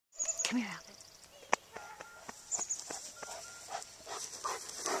Come here, Alvin.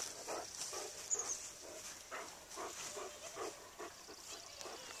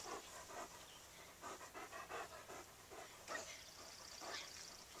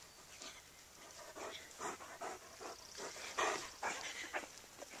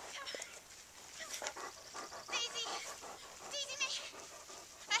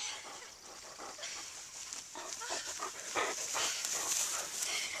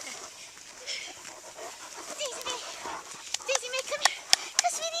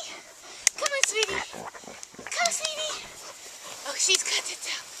 Oh, she's got it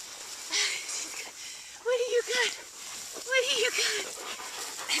down. What do you got? What do you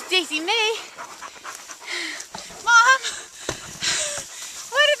got? Daisy May. Mom,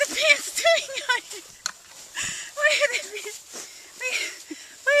 what are the pants doing on you? What are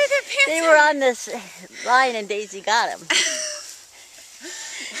the pants? They were on this line and Daisy got them.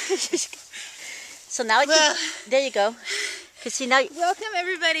 So now there you go. Cause see now. Welcome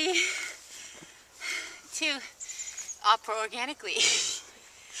everybody to Opera Organically.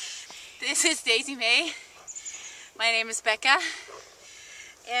 This is Daisy May. My name is Becca,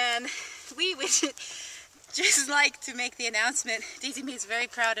 and we would just like to make the announcement. Daisy May is very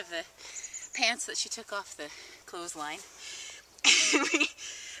proud of the pants that she took off the clothesline.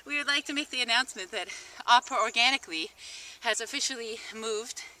 we would like to make the announcement that Opera Organically has officially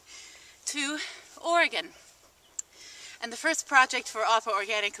moved to Oregon. And the first project for Opera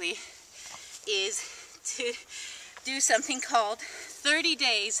Organically is to do something called 30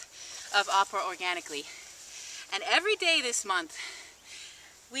 Days of Opera Organically. And every day this month,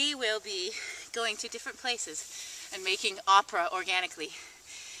 we will be going to different places and making opera organically.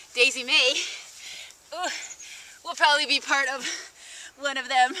 Daisy May will probably be part of one of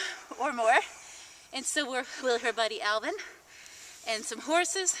them or more. And so will her buddy Alvin, and some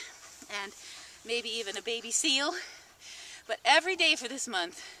horses, and maybe even a baby seal. But every day for this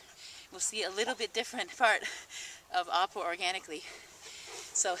month, we'll see a little bit different part of Opera Organically.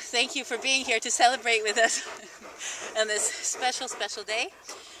 So thank you for being here to celebrate with us on this special, special day.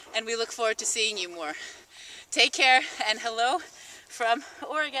 And we look forward to seeing you more. Take care, and hello from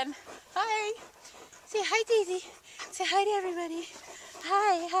Oregon. Hi. Say hi, Daisy. Say hi to everybody.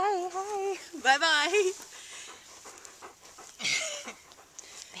 Hi, hi, hi. Bye-bye.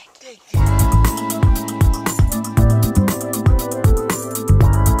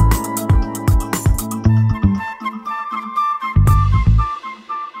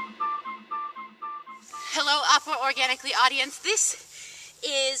 Hello, Opera Organically audience. This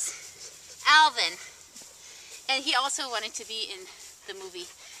is Alvin, and he also wanted to be in the movie.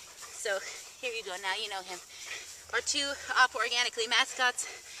 So here you go. Now you know him. Our two Opera Organically mascots,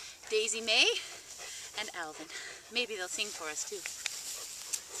 Daisy May and Alvin. Maybe they'll sing for us too.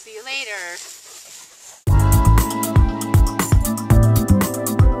 See you later.